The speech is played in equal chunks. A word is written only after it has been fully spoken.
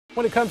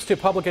When it comes to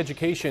public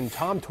education,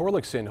 Tom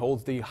Torlakson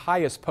holds the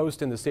highest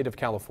post in the state of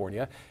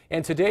California.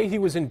 And today he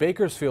was in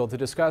Bakersfield to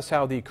discuss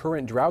how the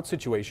current drought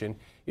situation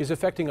is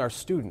affecting our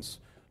students.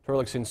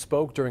 Torlakson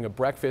spoke during a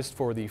breakfast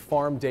for the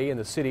Farm Day in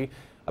the city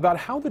about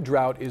how the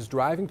drought is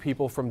driving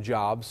people from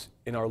jobs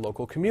in our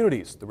local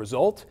communities. The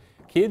result?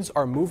 Kids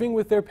are moving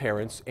with their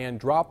parents and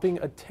dropping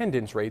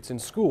attendance rates in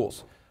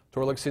schools.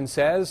 Torlakson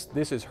says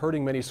this is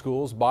hurting many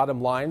schools'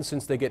 bottom line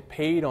since they get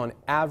paid on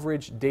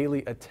average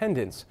daily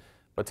attendance.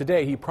 But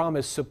today he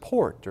promised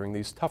support during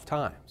these tough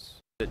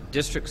times. The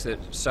districts that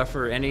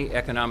suffer any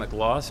economic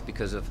loss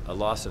because of a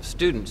loss of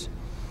students,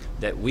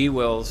 that we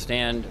will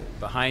stand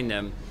behind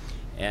them,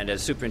 and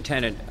as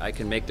superintendent I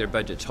can make their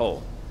budgets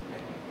whole.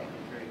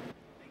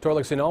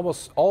 Torlakson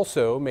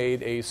also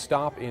made a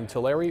stop in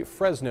Tulare,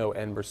 Fresno,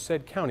 and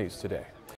Merced counties today.